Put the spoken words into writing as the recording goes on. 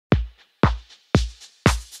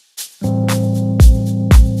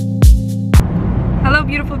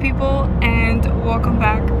beautiful people, and welcome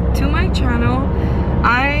back to my channel.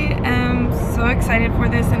 I am so excited for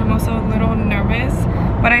this, and I'm also a little nervous,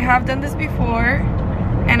 but I have done this before,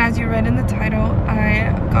 and as you read in the title,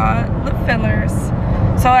 I got lip fillers.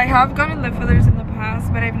 So I have gotten lip fillers in the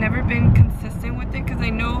past, but I've never been consistent with it, because I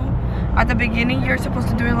know at the beginning you're supposed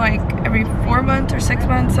to do it like every 4 months or 6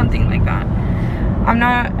 months, something like that. I'm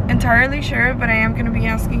not entirely sure, but I am going to be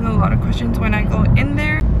asking a lot of questions when I go in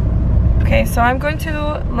there. Okay, so I'm going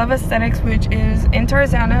to Love Aesthetics, which is in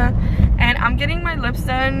Tarzana, and I'm getting my lips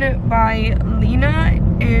done by Lena.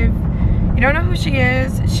 If you don't know who she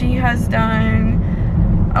is, she has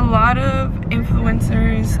done a lot of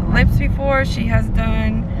influencers' lips before. She has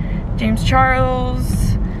done James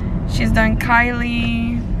Charles, she's done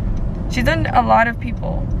Kylie, she's done a lot of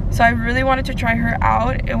people. So I really wanted to try her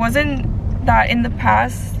out. It wasn't that in the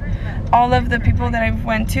past all of the people that I've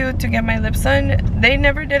went to get my lips done, they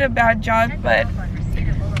never did a bad job, but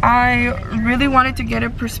I really wanted to get a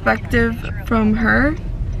perspective from her,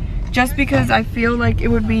 just because I feel like it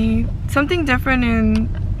would be something different and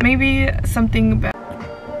maybe something better.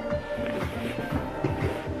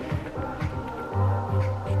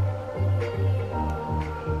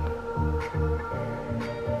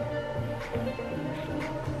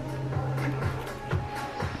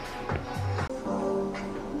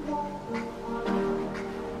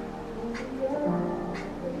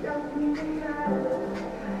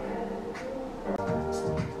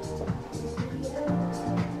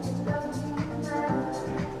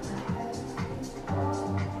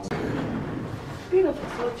 Beautiful.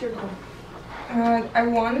 So what's your goal? I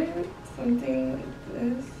wanted something like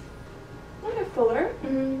this. Want a filler?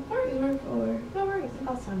 More fuller. No worries.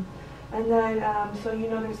 Awesome. And then, so you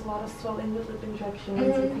know there's a lot of swelling with lip injections.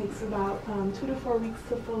 It takes about 2 to 4 weeks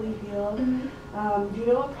to fully heal. Do you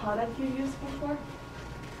know what product you used before?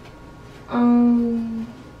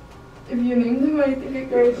 If you name them, I think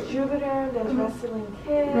There's Juvederm, there's Restylane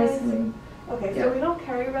Kids. Restylane. Okay, so we don't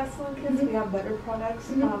carry Restylane Kids, we have better products.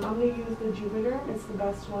 I'm going to use the Juvederm. It's the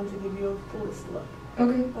best one to give you a fullest look.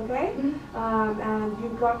 Okay. Okay? And you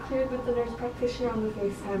got cleared with the nurse practitioner on the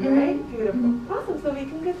FaceTime, right? Beautiful. Awesome, so we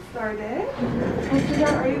can get started. And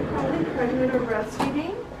sweetheart, are you currently pregnant or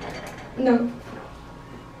breastfeeding? No.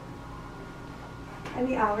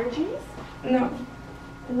 Any allergies? No.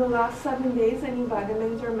 In the last 7 days, any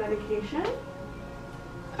vitamins or medication?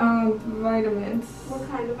 Vitamins. What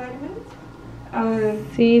kind of vitamins?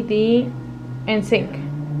 C, D, and zinc.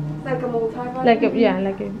 Like a multivitamin?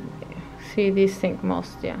 Like a C, D, zinc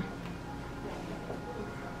most, yeah.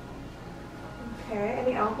 Okay,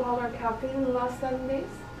 any alcohol or caffeine in the last 7 days?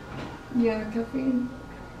 Yeah, caffeine.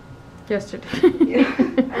 Yesterday. Yeah.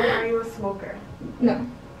 And are you a smoker? No.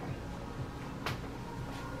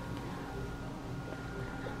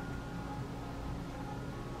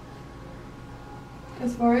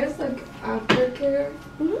 As far as like aftercare,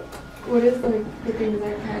 what is like the things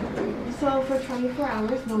I've had to do? So for 24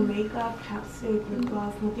 hours, no makeup, chapstick, lip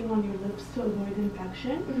gloss, nothing on your lips to avoid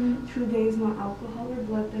infection. 2 days, no alcohol or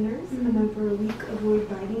blood thinners. And then for a week, avoid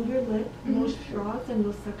biting your lip, no straws, and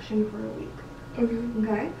no suction for a week.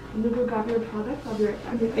 Okay? I'm gonna go grab your product. I'll be right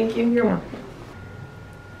back. Okay, thank you. You're welcome.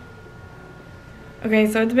 Okay,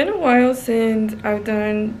 so it's been a while since I've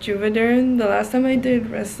done Juvederm. The last time I did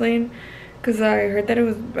Restylane, because I heard that it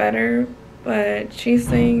was better, but she's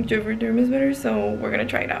saying Juvederm is better, so we're gonna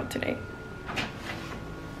try it out today.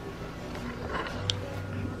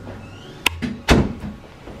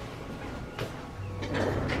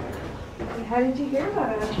 How did you hear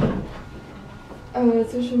about it?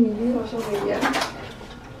 Social media. Social media.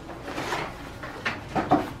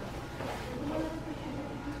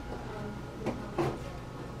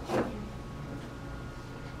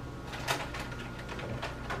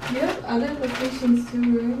 You have other locations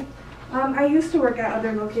too, right? I used to work at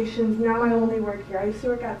other locations. Now I only work here. I used to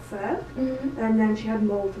work at Sev, and then she had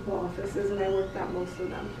multiple offices, and I worked at most of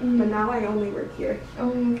them. But now I only work here. Oh,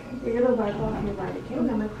 okay. You're gonna wipe off your Vitakin. I'm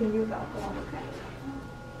gonna clean you with alcohol, okay?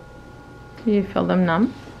 Do you feel them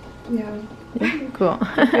numb? Yeah. Yeah, cool.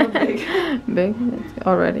 Feel big. Big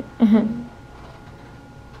already.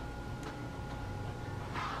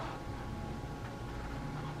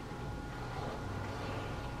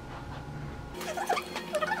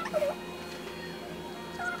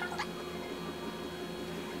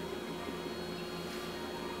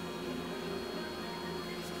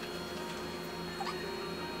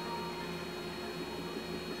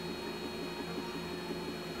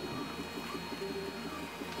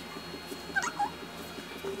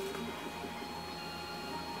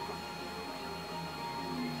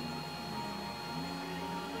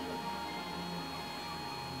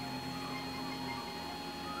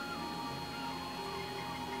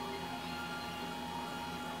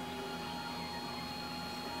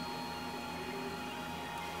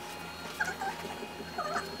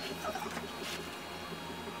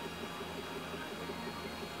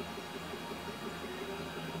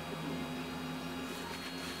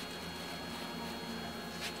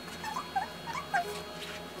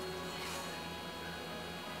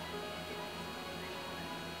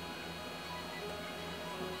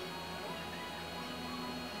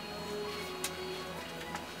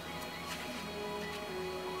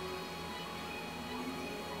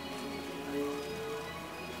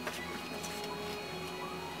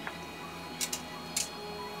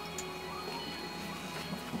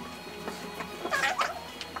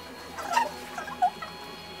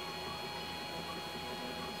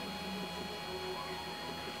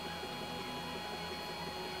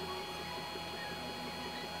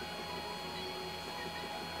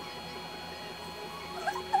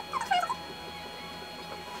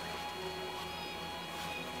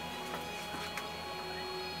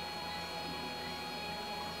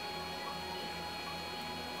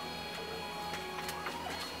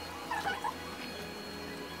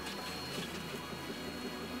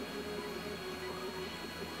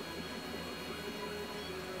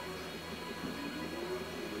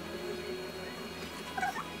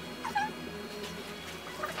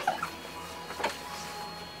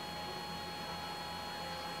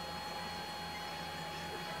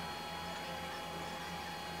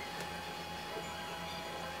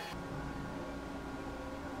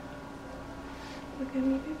 Look at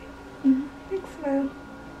me, baby. Big smile.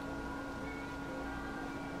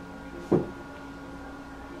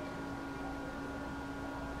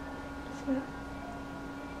 Smile.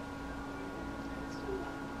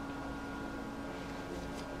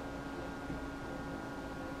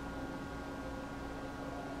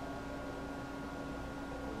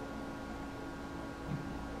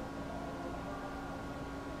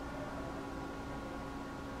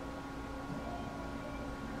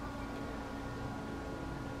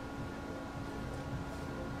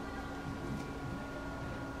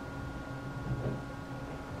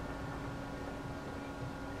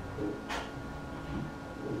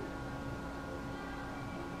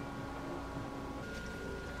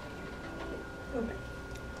 Okay.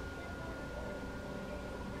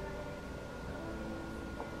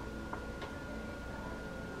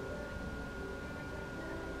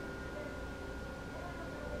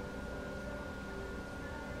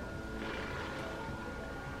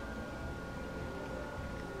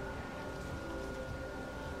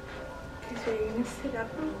 Okay, so you're gonna sit up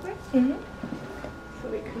real quick so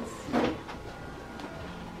we can see.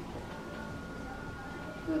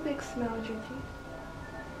 Do a big smile with your teeth.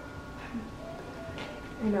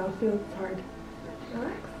 I know, it feels hard.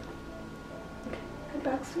 Relax. Okay, head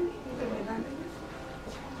back, sweetie. You can lay back, I guess.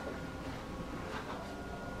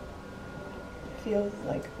 Feels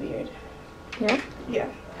like weird. Yeah? Yeah,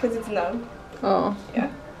 because it's numb. Oh.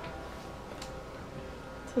 Yeah.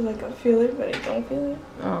 So like I feel it, but I don't feel it.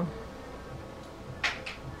 Oh.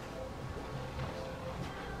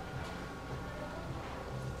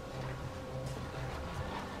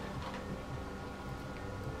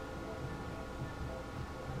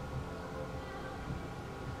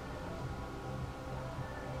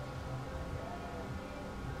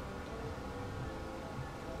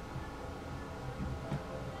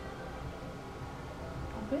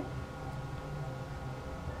 Okay.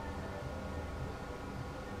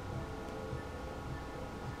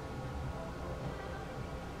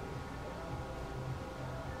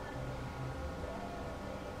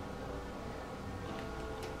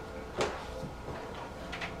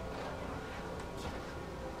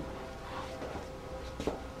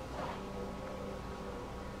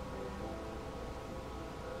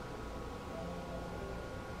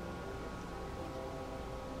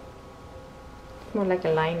 More like a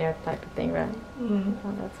liner type of thing, right? Mm-hmm.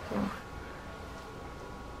 Oh, that's cool.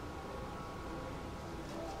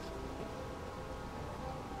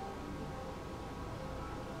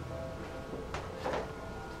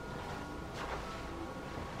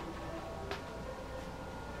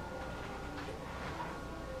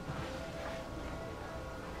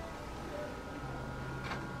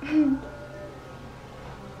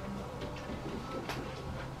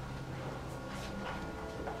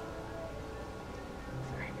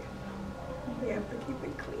 We have to keep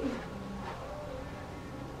it clean.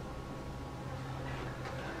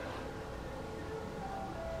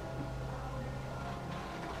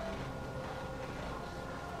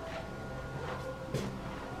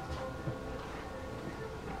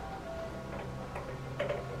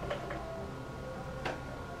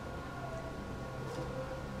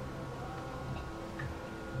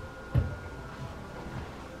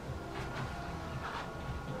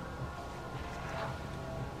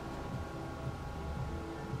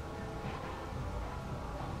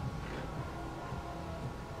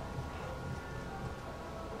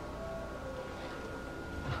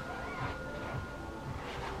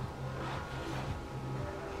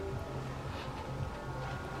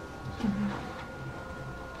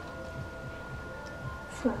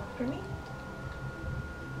 Smile for me.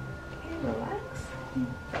 Okay, relax.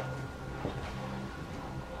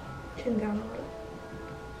 Chin down a little.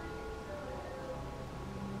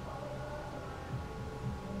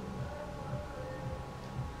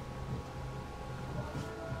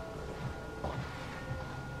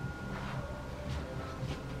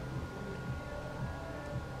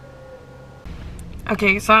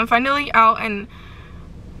 Okay, so I'm finally out, and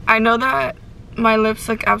I know that my lips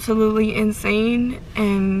look absolutely insane,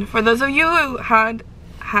 and for those of you who had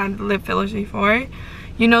lip fillers before,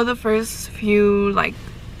 you know the first few like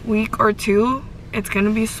week or two it's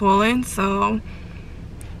gonna be swollen. So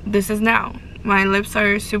this is now. My lips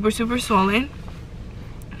are super swollen,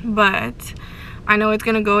 but I know it's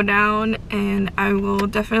gonna go down, and I will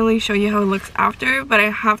definitely show you how it looks after. But I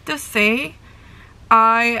have to say,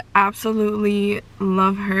 I absolutely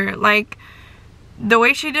love her. Like, the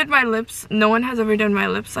way she did my lips, no one has ever done my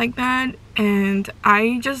lips like that, and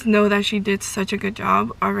I just know that she did such a good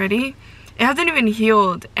job already. It hasn't even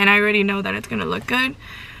healed, and I already know that it's gonna look good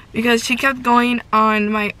because she kept going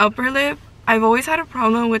on my upper lip. I've always had a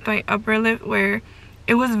problem with my upper lip where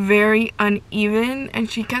it was very uneven,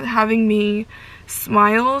 and she kept having me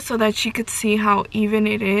smile so that she could see how even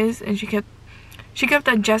it is, and she kept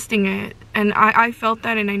adjusting it, and I felt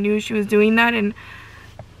that, and I knew she was doing that, and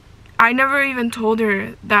I never even told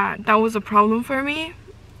her that that was a problem for me,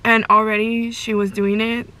 and already she was doing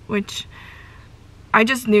it, which I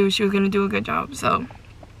just knew she was going to do a good job. So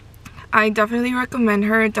I definitely recommend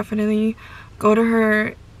her. Definitely go to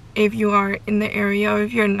her if you are in the area.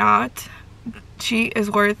 If you're not, she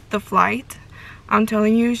is worth the flight. I'm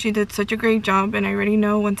telling you, she did such a great job, and I already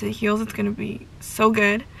know once it heals it's gonna be so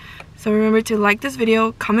good. So remember to like this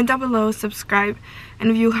video, comment down below, subscribe,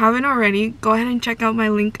 and if you haven't already, go ahead and check out my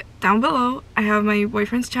link down below. I have my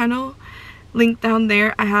boyfriend's channel linked down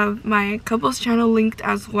there. I have my couple's channel linked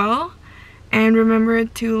as well. And remember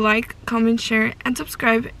to like, comment, share, and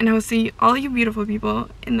subscribe, and I will see all you beautiful people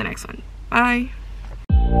in the next one. Bye!